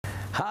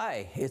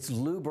Hi, it's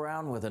Lou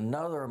Brown with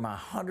another of my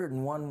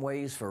 101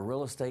 ways for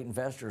real estate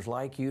investors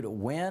like you to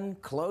win,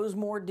 close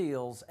more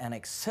deals, and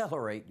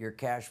accelerate your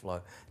cash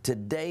flow.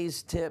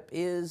 Today's tip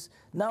is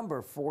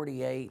number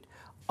 48.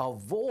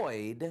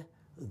 Avoid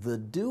the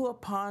due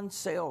upon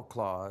sale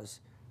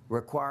clause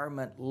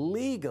requirement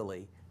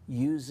legally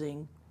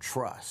using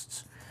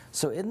trusts.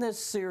 So in this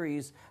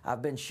series,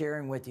 I've been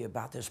sharing with you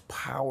about this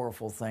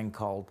powerful thing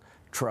called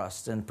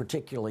trusts, and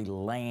particularly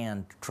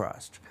land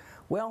trust.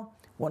 Well,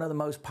 one of the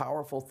most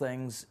powerful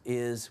things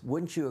is,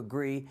 wouldn't you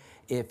agree,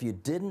 if you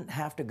didn't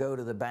have to go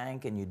to the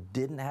bank and you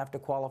didn't have to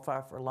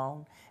qualify for a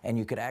loan and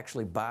you could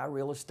actually buy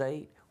real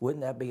estate,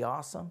 wouldn't that be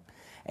awesome?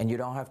 And you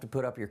don't have to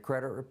put up your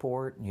credit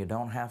report and you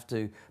don't have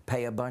to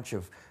pay a bunch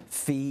of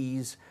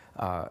fees.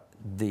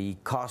 The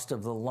cost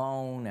of the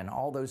loan and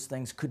all those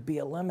things could be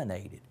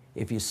eliminated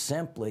if you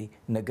simply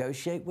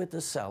negotiate with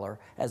the seller,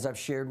 as I've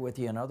shared with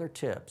you in other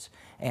tips,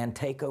 and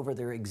take over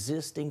their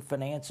existing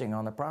financing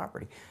on the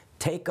property.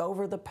 Take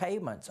over the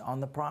payments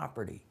on the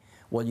property.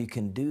 Well, you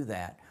can do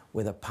that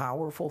with a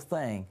powerful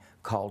thing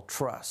called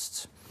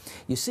trusts.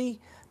 You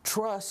see,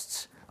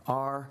 trusts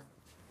are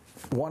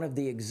one of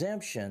the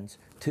exemptions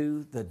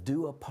to the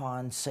due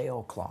upon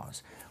sale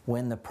clause.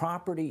 When the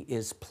property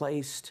is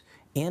placed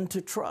into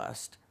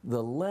trust,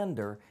 the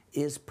lender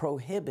is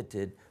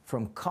prohibited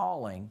from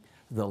calling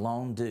the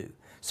loan due.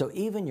 So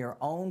even your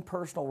own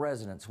personal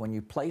residence, when you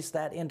place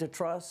that into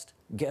trust,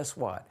 guess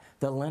what?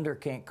 The lender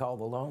can't call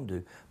the loan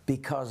due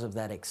because of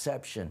that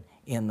exception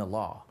in the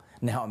law.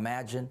 Now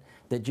imagine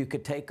that you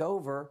could take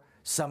over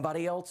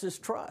somebody else's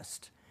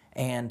trust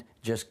and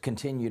just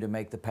continue to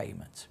make the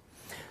payments.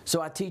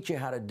 So I teach you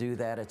how to do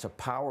that. It's a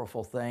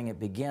powerful thing. It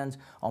begins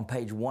on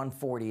page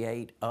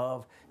 148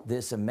 of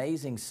this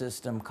amazing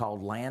system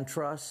called Land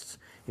Trusts.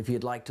 If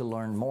you'd like to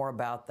learn more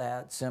about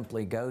that,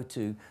 simply go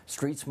to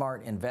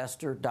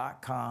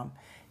streetsmartinvestor.com,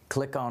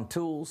 click on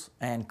Tools,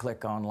 and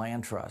click on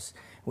Land Trusts.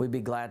 We'd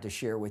be glad to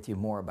share with you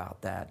more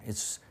about that.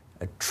 It's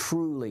a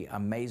truly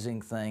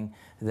amazing thing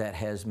that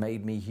has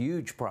made me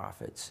huge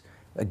profits.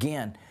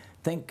 Again,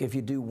 think if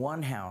you do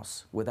one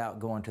house without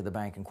going to the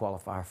bank and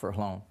qualify for a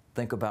loan.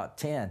 Think about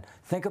 10.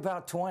 Think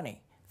about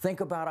 20. Think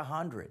about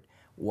 100.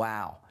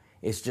 Wow.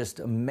 It's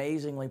just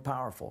amazingly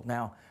powerful.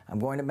 Now, I'm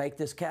going to make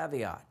this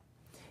caveat.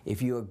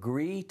 If you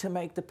agree to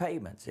make the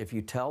payments, if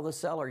you tell the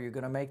seller you're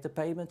going to make the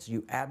payments,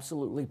 you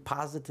absolutely,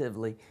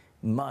 positively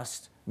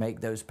must make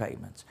those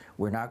payments.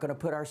 We're not going to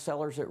put our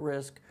sellers at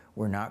risk.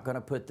 We're not going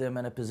to put them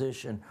in a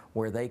position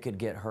where they could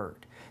get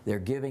hurt. They're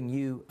giving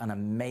you an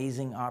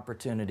amazing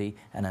opportunity,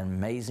 an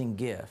amazing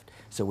gift.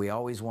 So we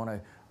always want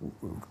to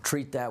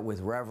treat that with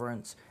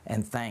reverence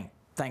and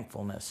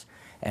thankfulness,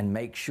 and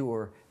make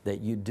sure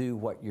that you do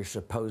what you're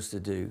supposed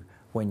to do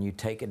when you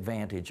take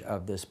advantage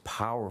of this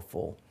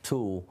powerful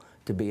tool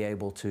to be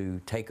able to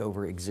take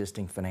over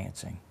existing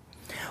financing.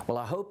 Well,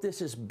 I hope this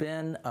has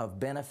been of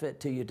benefit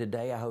to you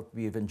today. I hope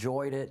you've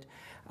enjoyed it.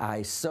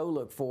 I so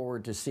look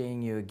forward to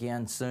seeing you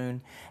again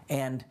soon.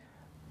 And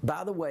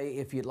by the way,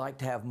 if you'd like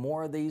to have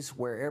more of these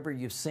wherever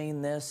you've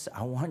seen this,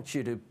 I want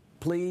you to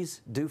please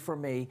do for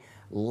me,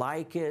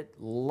 like it,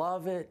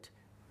 love it,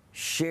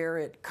 share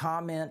it,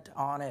 comment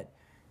on it,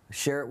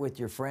 share it with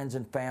your friends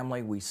and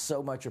family. We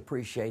so much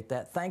appreciate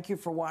that. Thank you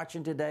for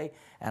watching today,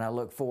 and I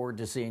look forward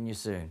to seeing you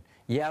soon.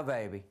 Yeah,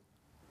 baby.